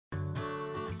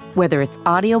Whether it's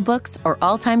audiobooks or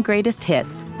all-time greatest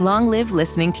hits, long live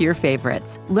listening to your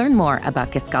favorites. Learn more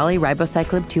about Kisqali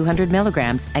Ribociclib 200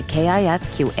 milligrams at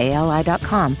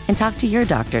KISQALI.com and talk to your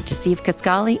doctor to see if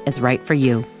Kisqali is right for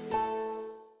you.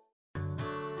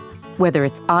 Whether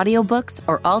it's audiobooks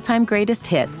or all-time greatest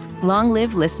hits, long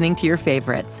live listening to your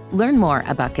favorites. Learn more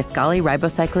about Kisqali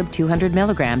Ribociclib 200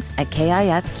 milligrams at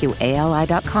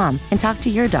KISQALI.com and talk to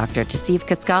your doctor to see if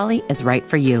Kisqali is right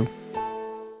for you.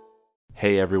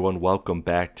 Hey everyone, welcome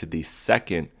back to the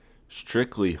second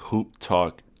Strictly Hoop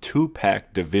Talk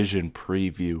 2-pack division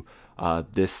preview.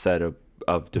 This set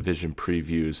of division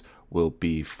previews will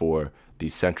be for the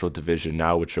Central Division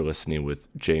now, which you're listening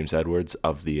with James Edwards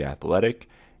of The Athletic,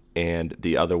 and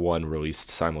the other one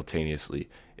released simultaneously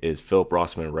is Philip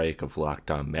Rossman-Reich of Locked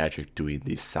On Magic doing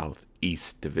the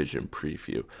Southeast Division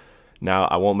preview. Now,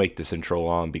 I won't make this intro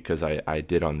long because I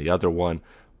did on the other one,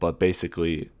 but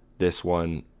basically this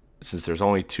one, since there's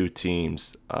only two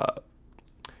teams,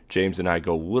 James and I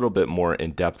go a little bit more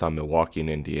in depth on Milwaukee and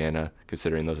Indiana,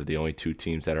 considering those are the only two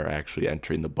teams that are actually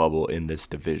entering the bubble in this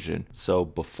division. So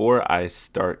before I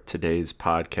start today's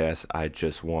podcast, I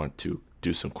just want to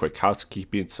do some quick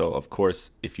housekeeping. So of course,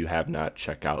 if you have not,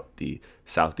 check out the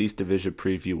Southeast Division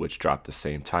preview, which dropped the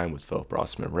same time with Philip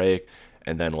Rossman-Reich.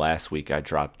 And then last week, I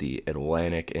dropped the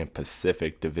Atlantic and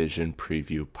Pacific Division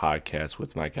preview podcast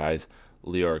with my guys,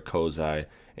 Lior Kozai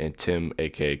and Tim,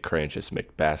 aka Cranchus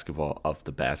McBasketball of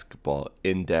the Basketball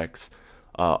Index.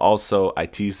 Also, I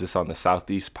teased this on the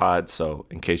Southeast pod, so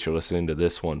in case you're listening to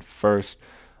this one first,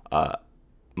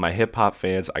 my hip-hop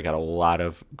fans, I got a lot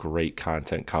of great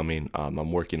content coming.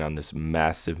 I'm working on this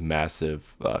massive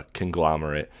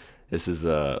conglomerate. This is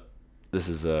an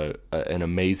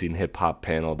amazing hip-hop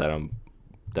panel that I'm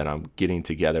getting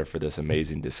together for this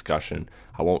amazing discussion.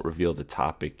 I won't reveal the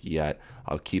topic yet.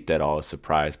 I'll keep that all a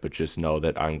surprise, but just know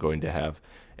that I'm going to have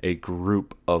a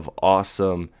group of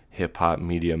awesome hip-hop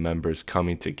media members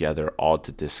coming together all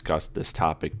to discuss this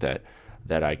topic that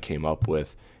I came up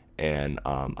with. And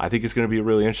I think it's going to be a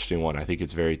really interesting one. I think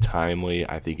it's very timely.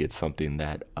 I think it's something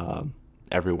that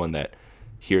everyone that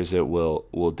hears it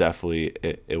will definitely,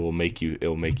 it will make you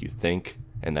think.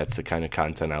 And that's the kind of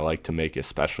content I like to make,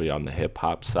 especially on the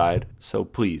hip-hop side. So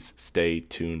please stay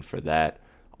tuned for that.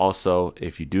 Also,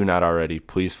 if you do not already,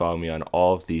 please follow me on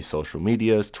all of the social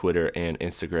medias, Twitter and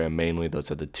Instagram mainly. Those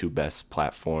are the two best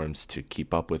platforms to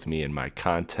keep up with me and my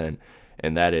content.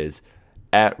 And that is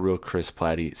at Real Chris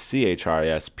Platte,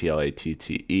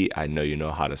 ChrisPlatte. I know you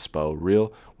know how to spell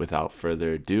real. Without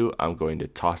further ado, I'm going to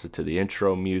toss it to the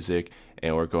intro music,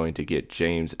 and we're going to get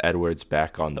James Edwards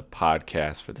back on the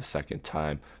podcast for the second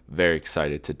time. Very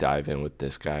excited to dive in with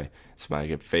this guy. It's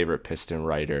my favorite Piston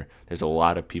writer. There's a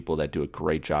lot of people that do a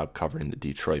great job covering the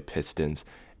Detroit Pistons,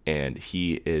 and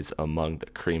he is among the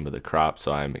cream of the crop,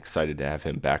 so I'm excited to have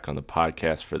him back on the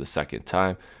podcast for the second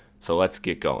time. So let's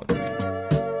get going.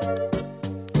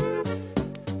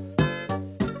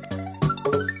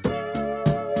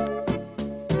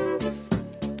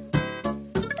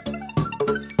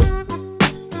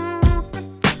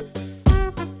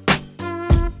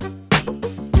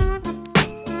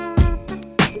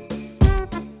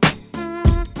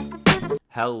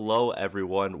 Hello,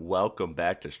 everyone. Welcome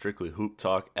back to Strictly Hoop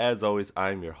Talk. As always,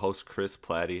 I'm your host, Chris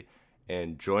Platte,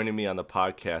 and joining me on the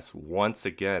podcast once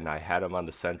again, I had him on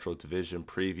the Central Division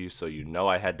preview, so you know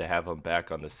I had to have him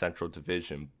back on the Central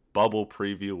Division bubble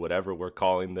preview, whatever we're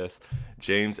calling this.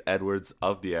 James Edwards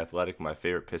of The Athletic, my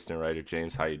favorite Piston writer.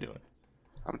 James, how you doing?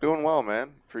 I'm doing well,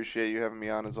 man. Appreciate you having me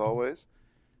on as always.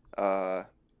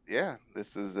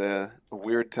 This is a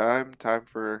weird time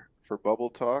for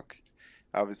bubble talk.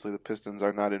 Obviously, the Pistons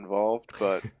are not involved,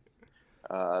 but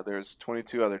there's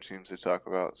 22 other teams to talk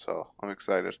about, so I'm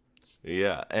excited.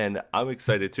 Yeah, and I'm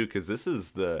excited too because this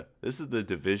is the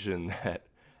division that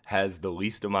has the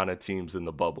least amount of teams in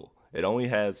the bubble. It only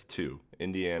has two,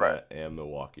 Indiana and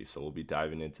Milwaukee, so we'll be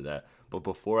diving into that. But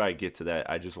before I get to that,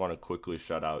 I just want to quickly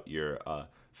shout out your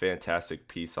fantastic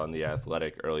piece on The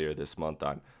Athletic earlier this month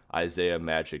on Isaiah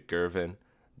Magic Gervin.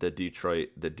 The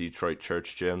Detroit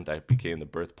Church Gym that became the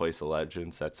birthplace of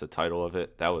legends. That's the title of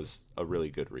it. That was a really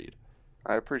good read.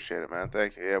 I appreciate it, man.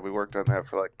 Thank you. Yeah, we worked on that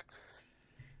for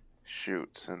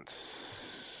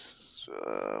since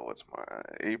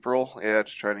April. Yeah,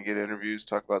 just trying to get interviews,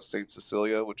 talk about St.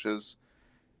 Cecilia, which is,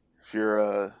 if you're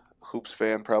a hoops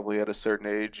fan, probably at a certain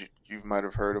age, you might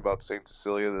have heard about St.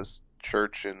 Cecilia, this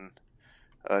church in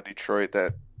Detroit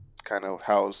that kind of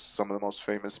housed some of the most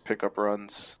famous pickup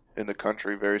runs in the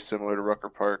country, very similar to Rucker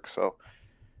Park. So,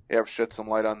 yeah, I've shed some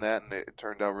light on that, and it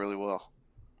turned out really well.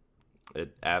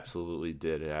 It absolutely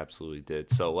did. It absolutely did.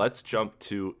 So let's jump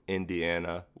to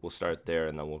Indiana. We'll start there,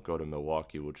 and then we'll go to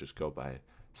Milwaukee. We'll just go by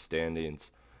standings.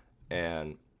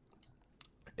 And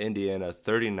Indiana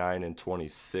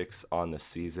 39-26 on the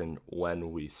season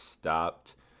when we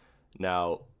stopped.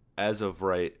 Now, as of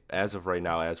right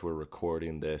now, as we're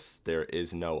recording this, there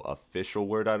is no official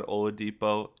word on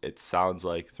Oladipo. It sounds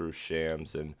like through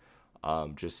Shams and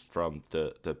just from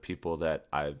the people that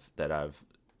I've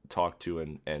talked to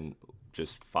and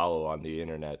just follow on the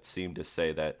internet seem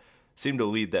to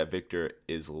lead that Victor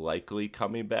is likely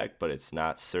coming back, but it's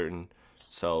not certain.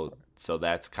 So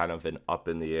that's kind of an up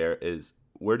in the air. Is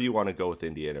where do you want to go with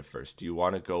Indiana first? Do you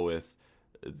want to go with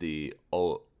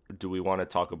do we want to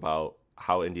talk about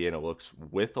how Indiana looks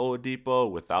with Oladipo,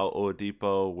 without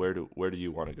Oladipo? Where do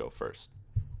you want to go first?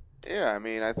 Yeah, I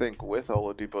mean, I think with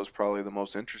Oladipo is probably the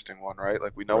most interesting one, right?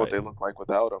 Like we know what Right. they look like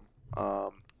without him,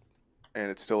 and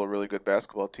it's still a really good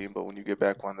basketball team. But when you get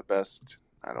back one of the best,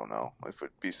 I don't know if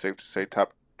it'd be safe to say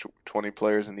top 20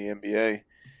 players in the NBA,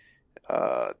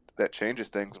 that changes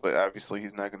things. But obviously,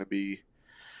 he's not going to be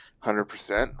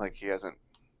 100%. Like he hasn't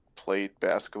played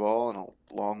basketball in a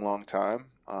long, long time.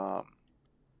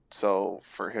 So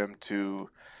for him to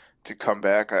come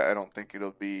back, I don't think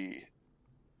it'll be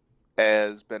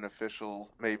as beneficial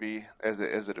maybe as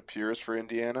it appears for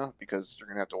Indiana, because you're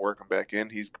going to have to work him back in.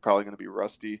 He's probably going to be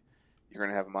rusty. You're going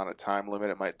to have him on a time limit.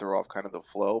 It might throw off kind of the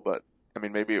flow, but I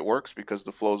mean, maybe it works because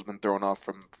the flow's been thrown off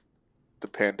from the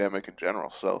pandemic in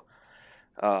general. So,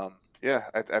 yeah,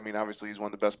 I mean, obviously he's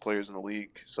one of the best players in the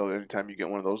league. So anytime you get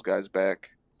one of those guys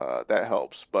back, that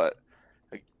helps. But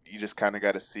like, you just kind of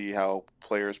got to see how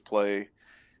players play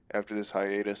after this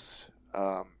hiatus,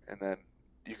 and then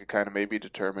you can kind of maybe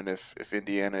determine if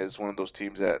Indiana is one of those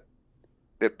teams that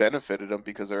it benefited them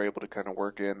because they're able to kind of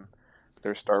work in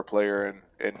their star player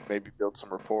and maybe build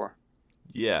some rapport.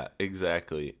 Yeah,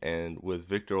 exactly. And with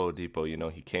Victor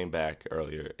Oladipo, he came back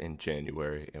earlier in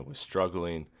January and was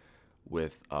struggling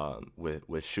with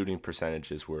shooting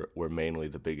percentages were mainly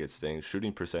the biggest thing.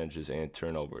 Shooting percentages and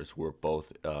turnovers were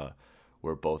both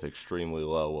extremely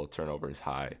low. Well, turnovers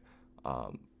high,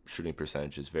 shooting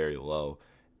percentages very low,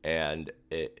 and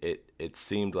it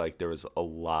seemed like there was a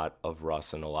lot of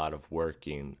rust and a lot of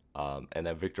working. And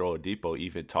then Victor Oladipo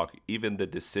even the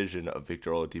decision of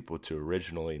Victor Oladipo to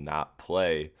originally not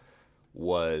play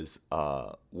was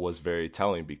very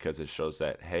telling, because it shows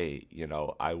that, hey,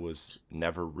 I was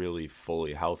never really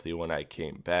fully healthy when I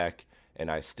came back, and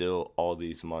I still, all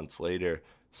these months later,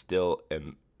 still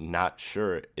am not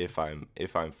sure if I'm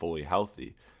fully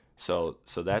healthy. So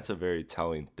that's a very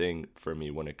telling thing for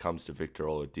me when it comes to Victor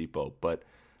Oladipo. But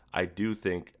I do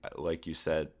think, like you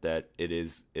said, that it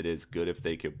is good if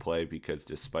they could play, because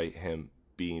despite him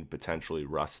being potentially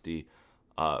rusty,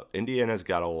 Indiana's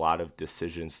got a lot of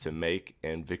decisions to make,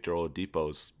 and Victor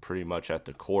Oladipo's pretty much at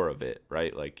the core of it,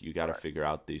 right? Like, you got to figure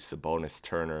out the Sabonis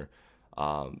Turner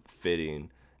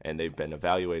fitting, and they've been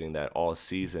evaluating that all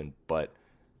season. But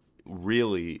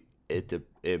really,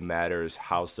 it matters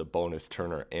how Sabonis,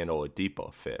 Turner, and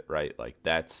Oladipo fit, right? Like,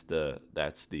 that's the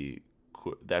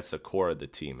core of the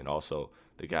team, and also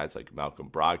the guys like Malcolm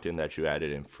Brogdon that you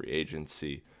added in free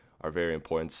agency are very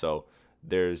important. So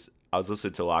I was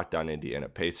listening to Locked On Indiana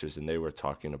Pacers, and they were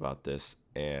talking about this,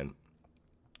 and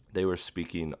they were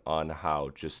speaking on how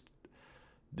just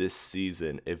this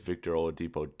season, if Victor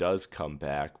Oladipo does come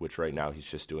back, which right now he's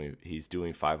doing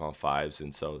 5-on-5s,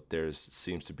 and so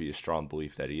seems to be a strong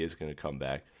belief that he is going to come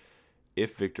back.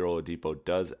 If Victor Oladipo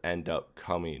does end up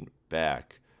coming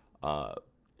back,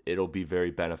 it'll be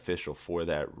very beneficial for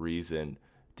that reason.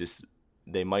 Just,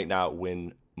 they might not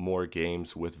win more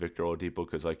games with Victor Oladipo,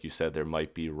 because like you said, there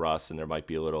might be rust and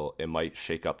it might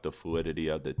shake up the fluidity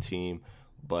of the team,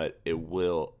 but it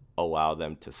will allow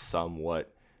them to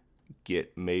somewhat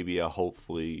get maybe a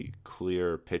hopefully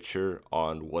clear picture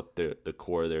on what the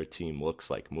core of their team looks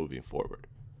like moving forward.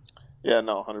 Yeah,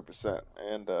 no, 100%.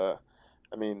 And I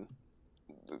mean,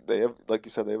 they have, like you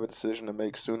said, they have a decision to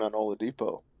make soon on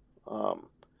Oladipo.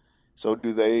 So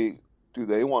do they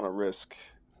want to risk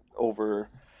over,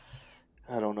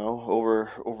 I don't know,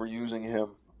 overusing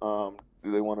him?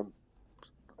 Do they want to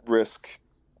risk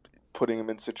putting him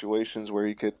in situations where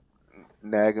he could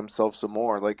nag himself some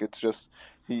more? Like, it's just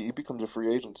he becomes a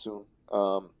free agent soon,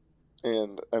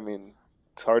 and I mean,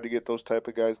 it's hard to get those type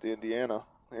of guys to Indiana,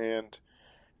 and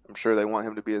I'm sure they want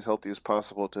him to be as healthy as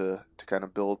possible to kind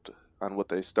of build on what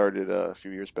they started a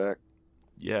few years back.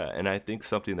 Yeah, and I think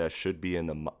something that should be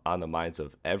on the minds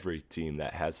of every team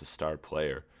that has a star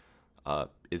player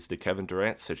is the Kevin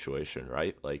Durant situation,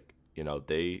 right? Like,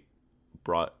 they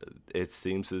brought, it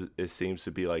seems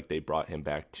to be like they brought him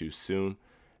back too soon,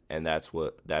 and that's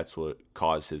what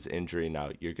caused his injury.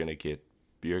 Now you're gonna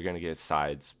get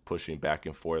sides pushing back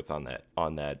and forth on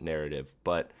that narrative,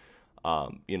 but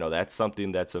that's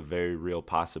something that's a very real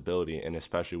possibility, and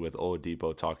especially with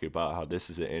Oladipo talking about how this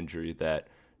is an injury that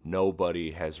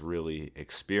nobody has really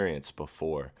experienced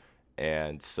before,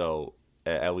 and so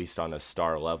at least on a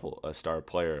star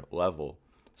player level.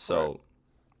 So Right.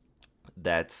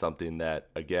 that's something that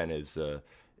again is a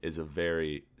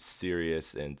very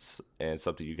serious and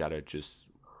something you got to just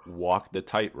walk the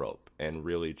tightrope and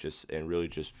really just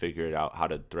figure it out how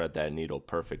to thread that needle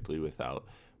perfectly without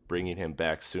bringing him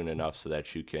back soon enough so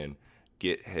that you can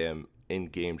get him in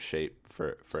game shape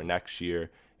for next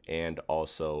year, and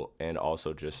also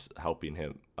just helping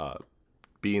him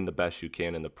being the best you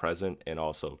can in the present, and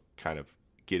also kind of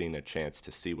getting a chance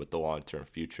to see what the long-term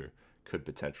future could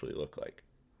potentially look like.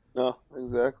 No,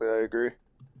 exactly. I agree.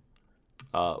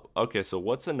 Okay, so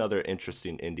what's another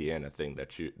interesting Indiana thing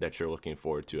that you're looking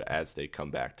forward to as they come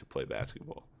back to play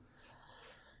basketball?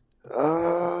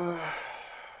 Uh,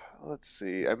 let's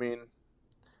see. I mean,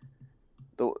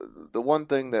 the the one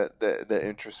thing that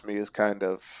interests me is kind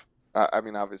of, I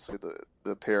mean, obviously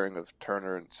the pairing of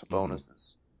Turner and Hmm. Sabonis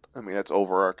is, I mean, that's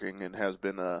overarching and has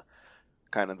been a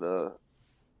kind of the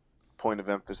point of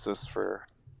emphasis for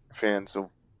fans of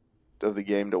the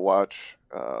game to watch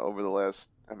over the last,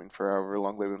 I mean, for however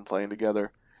long they've been playing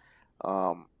together.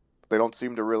 Um, they don't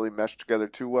seem to really mesh together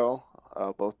too well.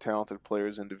 Both talented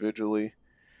players individually.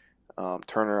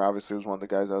 Turner obviously was one of the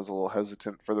guys I was a little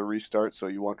hesitant for the restart, so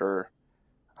you wonder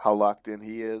how locked in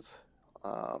he is.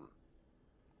 Um,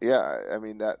 yeah, I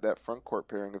mean that front court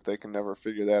pairing, if they can never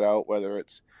figure that out, whether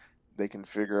it's they can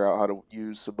figure out how to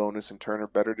use Sabonis and Turner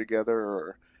better together,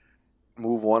 or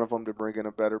move one of them to bring in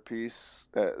a better piece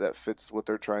that fits what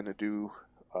they're trying to do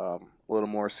a little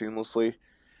more seamlessly.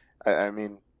 I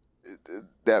mean,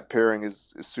 that pairing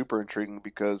is super intriguing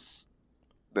because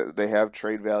they have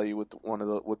trade value with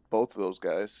both of those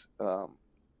guys,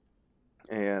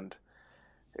 and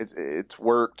it's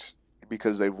worked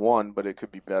because they've won, but it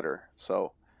could be better.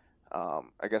 So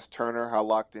I guess Turner, how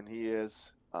locked in he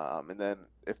is, and then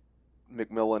if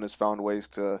McMillan has found ways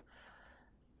to,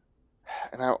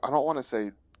 and I don't want to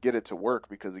say get it to work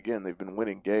because again they've been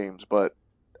winning games, but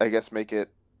I guess make it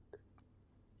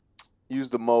use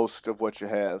the most of what you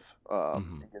have,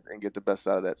 Hmm. and get the best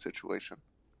out of that situation.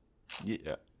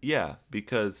 Yeah, yeah,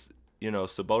 because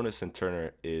Sabonis and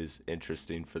Turner is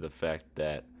interesting for the fact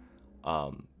that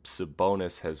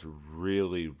Sabonis has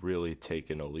really, really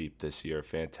taken a leap this year, a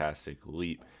fantastic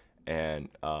leap, and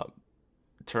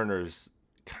Turner's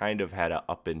kind of had an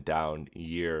up and down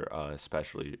year,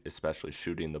 especially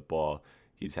shooting the ball.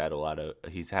 He's had a lot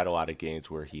of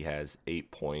games where he has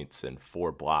 8 points and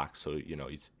 4 blocks. So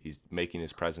he's making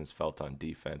his presence felt on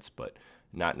defense, but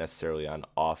not necessarily on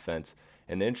offense.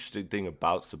 And the interesting thing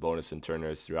about Sabonis and Turner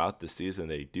is throughout the season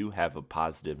they do have a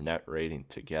positive net rating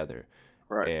together,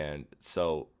 Right. and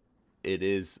so it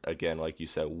is again like you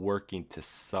said working to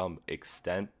some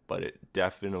extent, but it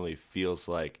definitely feels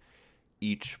like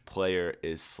each player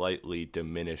is slightly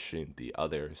diminishing the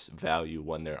other's value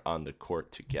when they're on the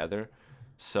court together.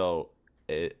 So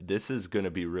this is going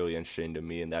to be really interesting to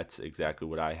me, and that's exactly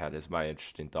what I had as my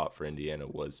interesting thought for Indiana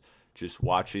was just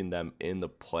watching them in the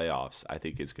playoffs. I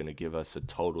think is going to give us a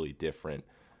totally different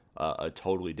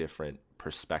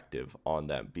perspective on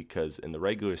them, because in the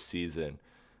regular season,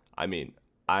 I mean,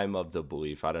 I'm of the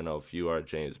belief, I don't know if you are,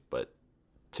 James, but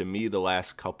to me, the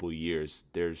last couple years,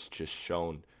 there's just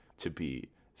shown to be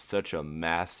such a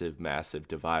massive, massive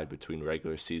divide between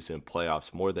regular season and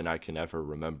playoffs, more than I can ever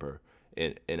remember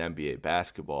in NBA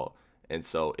basketball. And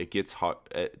so it gets hard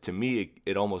to me.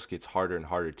 It almost gets harder and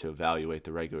harder to evaluate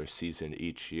the regular season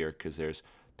each year, because there's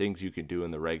things you can do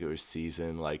in the regular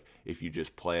season, like if you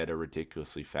just play at a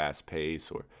ridiculously fast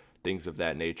pace, or things of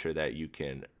that nature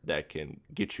that can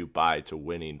get you by to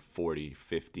winning 40,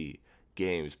 50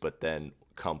 games, but then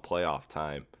come playoff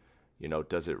time,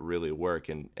 does it really work?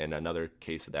 And another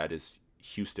case of that is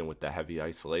Houston with the heavy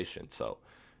isolation. So,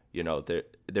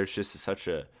 there's just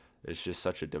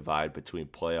such a divide between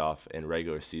playoff and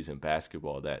regular season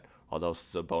basketball that although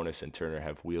Sabonis and Turner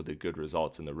have wielded good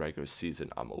results in the regular season,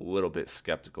 I'm a little bit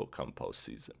skeptical come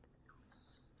postseason.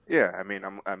 Yeah,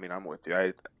 I'm with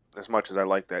you. As much as I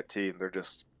like that team,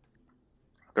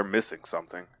 they're missing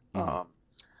something. Mm-hmm.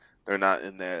 They're not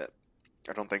in that.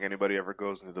 I don't think anybody ever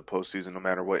goes into the postseason, no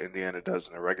matter what Indiana does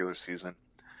in the regular season,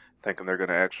 thinking they're going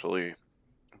to actually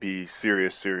be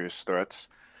serious threats.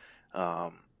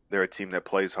 They're a team that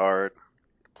plays hard,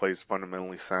 plays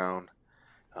fundamentally sound.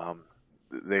 Um,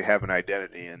 they have an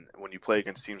identity, and when you play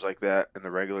against teams like that in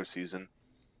the regular season,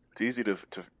 it's easy to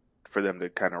for them to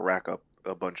kind of rack up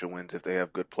a bunch of wins if they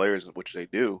have good players, which they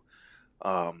do,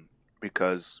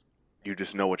 because you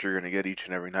just know what you're going to get each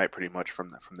and every night pretty much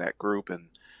from that group, and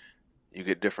you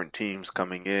get different teams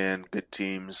coming in, good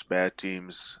teams, bad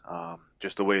teams,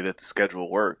 just the way that the schedule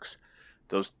works.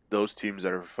 Those teams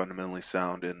that are fundamentally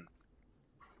sound and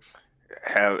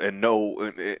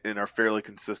know and are fairly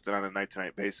consistent on a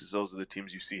night-to-night basis, those are the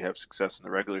teams you see have success in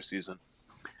the regular season.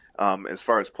 As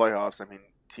far as playoffs, I mean,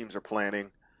 teams are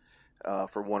planning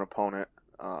for one opponent.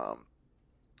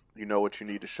 You know what you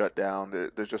need to shut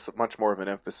down. There's just much more of an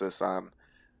emphasis on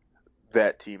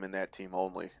that team and that team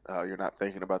only. You're not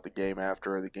thinking about the game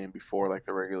after or the game before like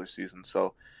the regular season.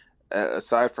 So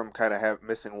aside from kind of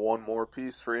missing one more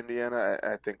piece for Indiana,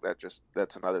 I think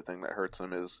that's another thing that hurts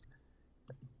them is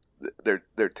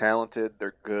they're talented,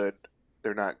 they're good,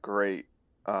 they're not great,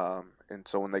 and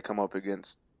so when they come up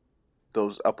against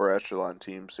those upper echelon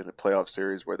teams in a playoff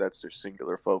series where that's their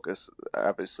singular focus,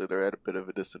 obviously they're at a bit of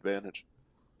a disadvantage.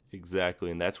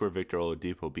 Exactly, and that's where Victor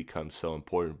Oladipo becomes so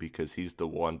important because he's the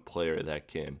one player that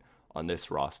can, on this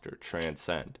roster,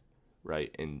 transcend,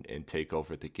 right, and take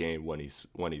over the game when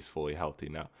he's fully healthy.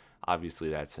 Now, obviously,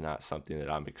 that's not something that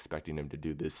I'm expecting him to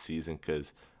do this season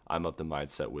because I'm of the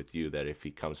mindset with you that if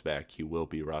he comes back, he will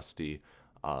be rusty.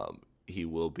 He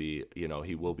will be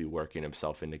working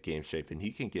himself into game shape, and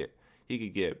he could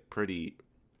get pretty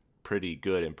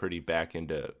good and pretty back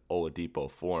into Oladipo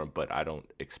form, but I don't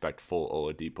expect full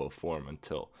Oladipo form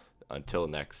until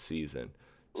next season.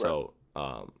 Right. So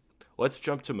let's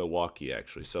jump to Milwaukee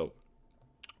actually. So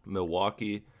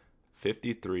Milwaukee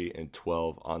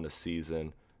 53-12 on the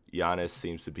season. Giannis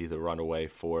seems to be the runaway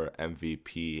for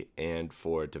MVP and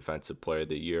for Defensive Player of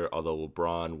the Year, although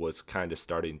LeBron was kind of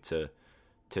starting to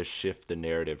shift the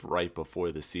narrative right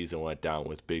before the season went down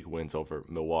with big wins over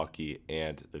Milwaukee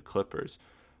and the Clippers.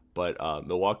 But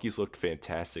Milwaukee's looked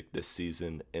fantastic this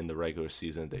season in the regular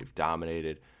season. They've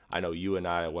dominated. I know you and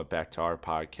I went back to our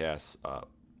podcast.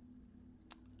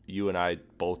 You and I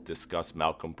both discussed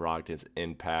Malcolm Brogdon's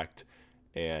impact,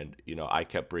 and I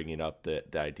kept bringing up the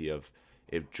idea of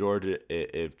if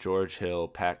George Hill,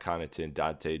 Pat Connaughton,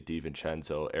 Dante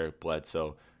DiVincenzo, Eric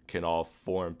Bledsoe can all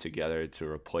form together to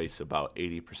replace about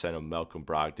 80% of Malcolm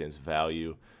Brogdon's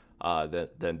value,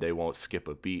 then they won't skip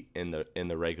a beat in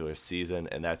the regular season,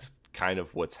 and that's kind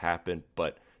of what's happened.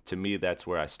 But to me, that's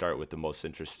where I start with the most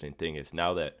interesting thing is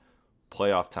now that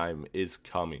playoff time is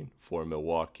coming for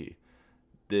Milwaukee.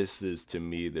 This is to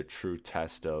me the true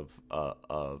test of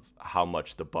how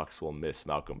much the Bucks will miss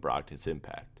Malcolm Brogdon's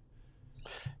impact.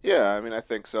 Yeah, I mean, I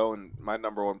think so. And my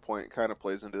number one point kind of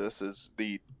plays into this is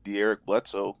the Eric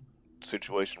Bledsoe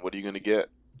situation. What are you going to get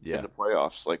in the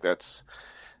playoffs? Like that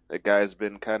guy's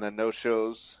been kind of no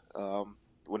shows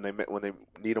when they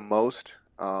need him most,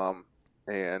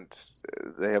 and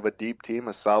they have a deep team,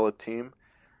 a solid team.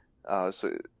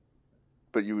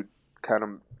 But you would kind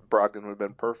of Brogdon would have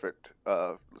been perfect,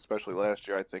 especially last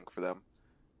year, I think, for them.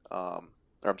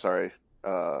 I'm sorry,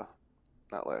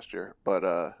 not last year,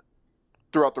 but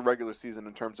throughout the regular season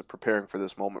in terms of preparing for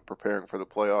this moment, preparing for the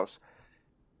playoffs,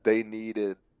 they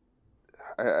needed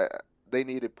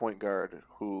point guard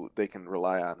who they can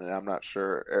rely on, and I'm not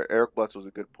sure. Eric Bledsoe was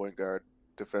a good point guard,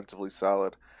 defensively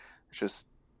solid. It's just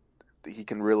he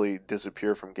can really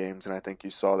disappear from games, and I think you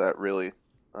saw that really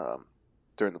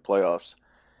during the playoffs.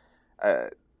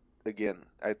 Again,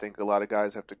 I think a lot of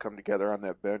guys have to come together on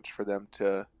that bench for them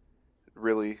to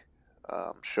really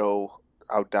show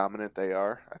how dominant they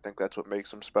are. I think that's what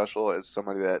makes them special. As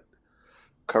somebody that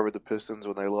covered the Pistons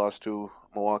when they lost to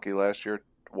Milwaukee last year,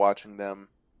 watching them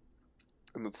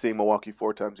and seeing Milwaukee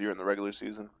 4 times a year in the regular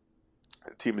season,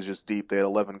 the team is just deep. They had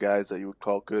 11 guys that you would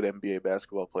call good NBA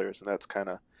basketball players, and that's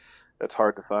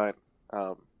hard to find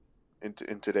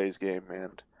in today's game.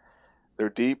 And they're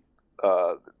deep.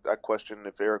 I question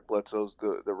if Eric Bledsoe's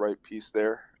the right piece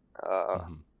there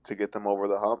to get them over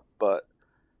the hump. But,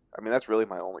 I mean, that's really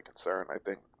my only concern. I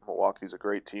think Milwaukee's a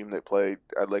great team.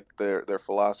 I like their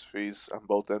philosophies on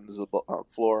both ends of the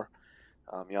floor.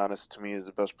 Giannis, to me, is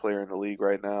the best player in the league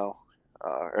right now,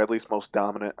 or at least most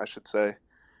dominant, I should say.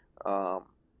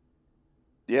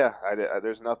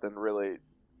 There's nothing really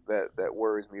that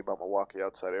worries me about Milwaukee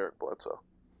outside Eric Bledsoe.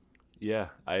 Yeah,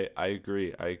 I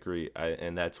agree.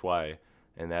 And that's why,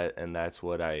 and that's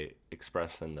what I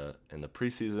expressed in the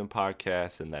preseason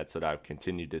podcast, and that's what I've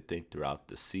continued to think throughout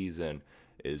the season.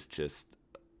 Is just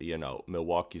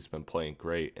Milwaukee's been playing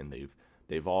great, and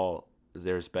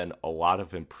there's been a lot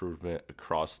of improvement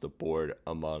across the board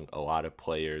among a lot of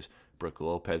players. Brook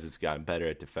Lopez has gotten better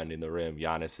at defending the rim.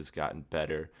 Giannis has gotten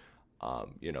better.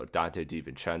 Dante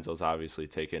DiVincenzo's obviously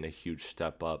taken a huge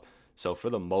step up. So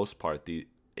for the most part,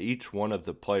 each one of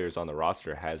the players on the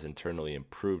roster has internally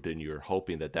improved, and you're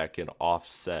hoping that that can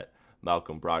offset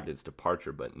Malcolm Brogdon's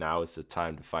departure. But now is the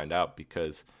time to find out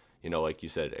because, like you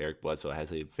said, Eric Bledsoe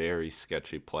has a very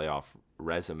sketchy playoff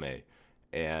resume.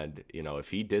 And, if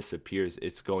he disappears,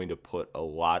 it's going to put a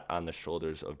lot on the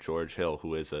shoulders of George Hill,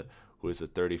 who is a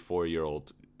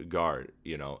 34-year-old guard,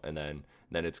 and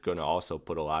then it's going to also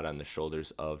put a lot on the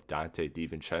shoulders of Dante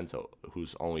DiVincenzo,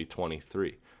 who's only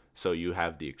 23. So you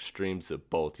have the extremes of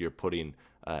both. You're putting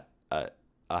a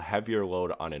heavier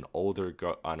load on older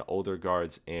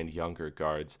guards and younger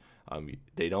guards.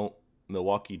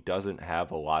 Milwaukee doesn't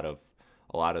have a lot of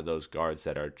those guards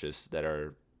that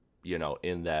are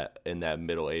in that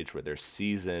middle age where they're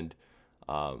seasoned.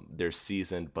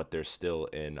 But they're still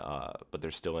in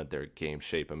their game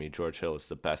shape. I mean, George Hill is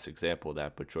the best example of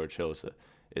that, but George Hill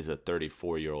is a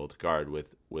 34-year-old guard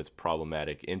with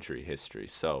problematic injury history.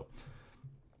 So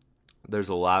there's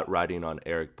a lot riding on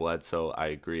Eric Bledsoe. I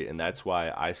agree, and that's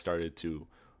why I started to,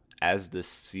 as the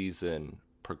season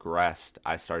progressed,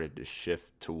 I started to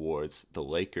shift towards the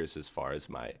Lakers as far as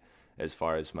my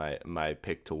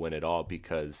pick to win it all,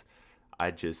 because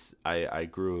I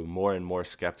grew more and more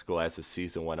skeptical as the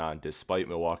season went on, despite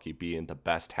Milwaukee being the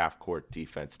best half-court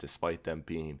defense, despite them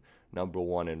being number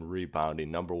one in rebounding,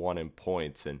 number one in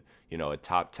points, and a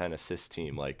top 10 assist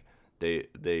team. Like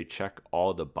they check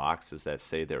all the boxes that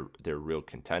say they're real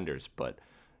contenders. But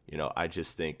I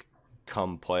just think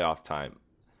come playoff time,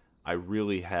 I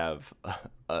really have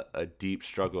a deep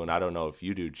struggle, and I don't know if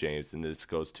you do, James, and this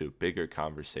goes to a bigger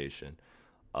conversation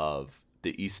of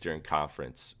the Eastern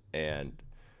Conference. And,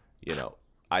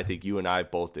 I think you and I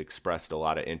both expressed a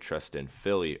lot of interest in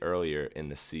Philly earlier in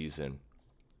the season,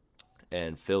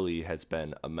 and Philly has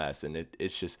been a mess. And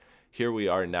it's just, here we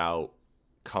are now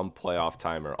come playoff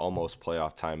time or almost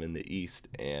playoff time in the East,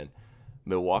 and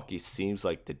Milwaukee seems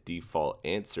like the default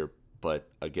answer. But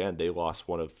again, they lost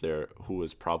who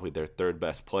was probably their third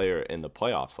best player in the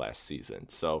playoffs last season.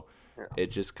 So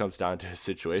it just comes down to a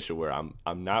situation where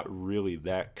I'm not really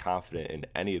that confident in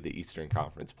any of the Eastern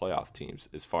Conference playoff teams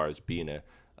as far as being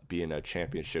a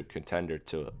championship contender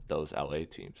to those LA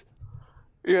teams.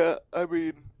 Yeah, I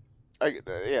mean,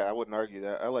 I wouldn't argue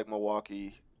that. I like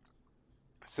Milwaukee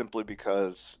simply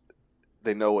because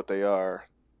they know what they are.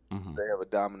 Mm-hmm. They have a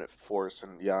dominant force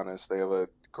in Giannis. They have a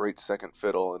great second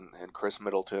fiddle in Chris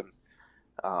Middleton.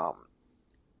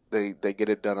 They get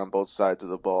it done on both sides of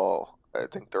the ball. I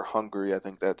think they're hungry. I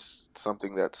think that's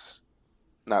something that's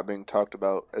not being talked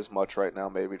about as much right now,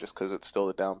 maybe just because it's still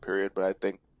the down period. But I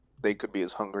think they could be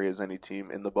as hungry as any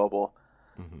team in the bubble,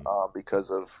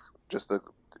 because of just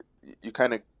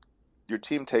your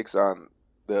team takes on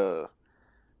the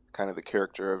kind of the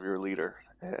character of your leader,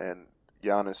 and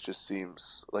Giannis just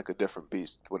seems like a different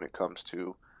beast when it comes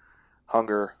to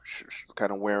hunger,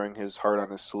 kind of wearing his heart on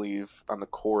his sleeve on the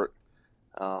court.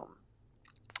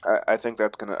 I think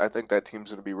that team's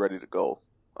gonna be ready to go.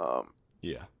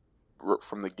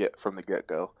 From the get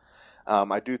go.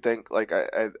 I do think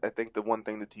I think the one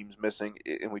thing the team's missing,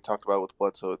 and we talked about with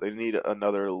Bledsoe, they need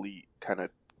another elite kind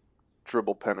of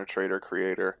dribble penetrator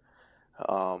creator.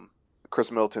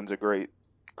 Chris Middleton's a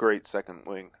great second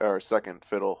wing or second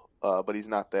fiddle, but he's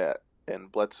not that.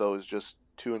 And Bledsoe is just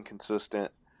too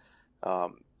inconsistent.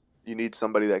 You need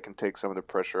somebody that can take some of the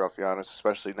pressure off Giannis,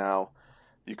 especially now.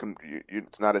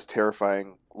 It's not as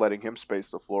terrifying letting him space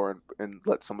the floor and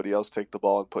let somebody else take the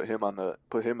ball and put him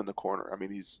in the corner. I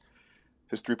mean, his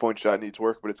 3-point shot needs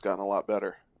work, but it's gotten a lot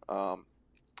better.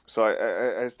 So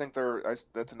I just think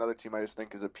that's another team I just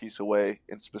think is a piece away,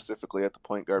 and specifically at the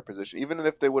point guard position. Even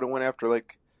if they would have went after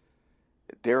like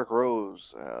Derrick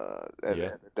Rose at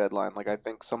the deadline, I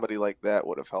think somebody like that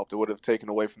would have helped. It would have taken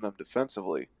away from them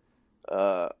defensively,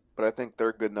 but I think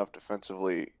they're good enough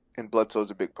defensively. And Bledsoe's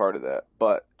a big part of that.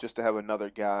 But just to have another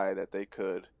guy that they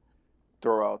could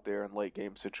throw out there in late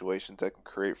game situations that can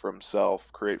create for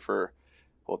himself,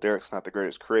 Derrick's not the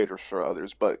greatest creator for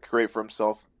others, but create for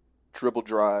himself, dribble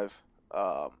drive,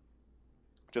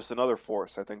 just another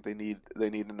force. I think they need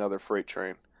another freight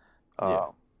train.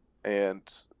 And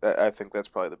I think that's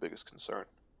probably the biggest concern.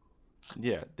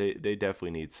 Yeah, they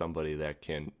definitely need somebody that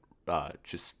can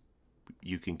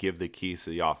you can give the keys to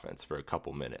the offense for a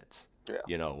couple minutes.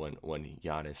 Yeah. When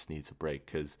Giannis needs a break,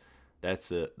 because that's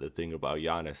the thing about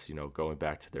Giannis. Going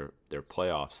back to their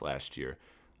playoffs last year,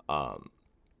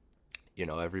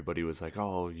 everybody was like,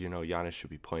 oh, Giannis should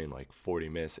be playing like 40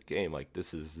 minutes a game. Like,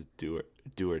 this is do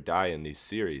or die in these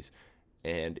series,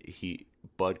 and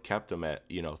Bud kept him at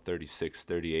 36,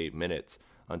 38 minutes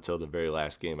until the very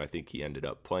last game. I think he ended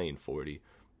up playing 40,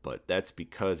 but that's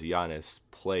because Giannis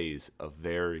plays a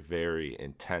very, very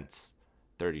intense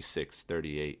 36,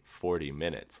 38, 40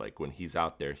 minutes. Like when he's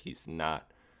out there, he's not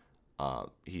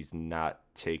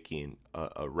taking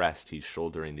a rest. He's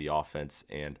shouldering the offense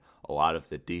and a lot of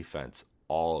the defense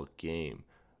all game.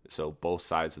 So both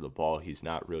sides of the ball, he's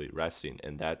not really resting,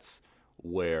 and that's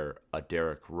where a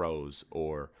Derrick Rose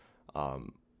or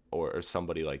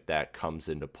somebody like that comes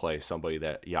into play. Somebody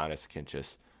that Giannis can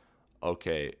just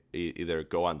either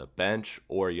go on the bench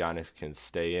or Giannis can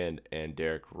stay in, and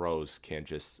Derrick Rose can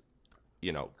just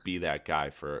be that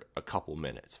guy for a couple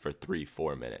minutes, for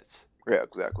 3-4 minutes. Yeah,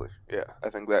 exactly. Yeah,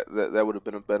 I think that would have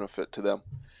been a benefit to them.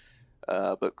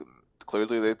 But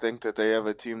clearly they think that they have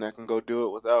a team that can go do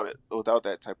it without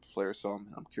that type of player. So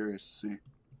I'm curious to see.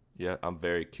 Yeah, I'm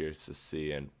very curious to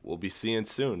see, and we'll be seeing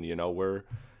soon.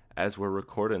 As we're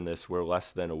recording this, we're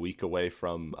less than a week away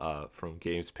from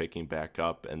games picking back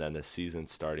up, and then the season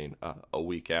starting a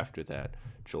week after that,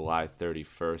 July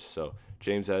 31st. So,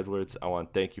 James Edwards, I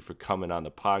want to thank you for coming on the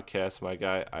podcast, my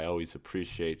guy. I always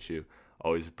appreciate you.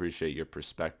 Always appreciate your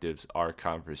perspectives, our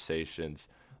conversations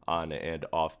on and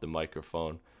off the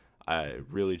microphone. I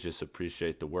really just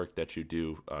appreciate the work that you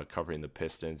do covering the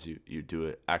Pistons. You do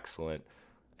it excellent,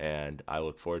 and I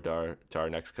look forward to our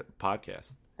next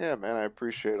podcast. Yeah, man, I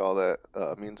appreciate all that.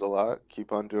 It means a lot.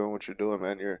 Keep on doing what you're doing,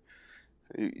 man.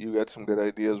 You got some good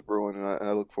ideas brewing, and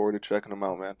I look forward to checking them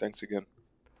out, man. Thanks again.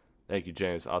 Thank you,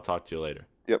 James. I'll talk to you later.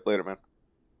 Yep, later, man.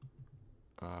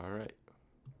 All right.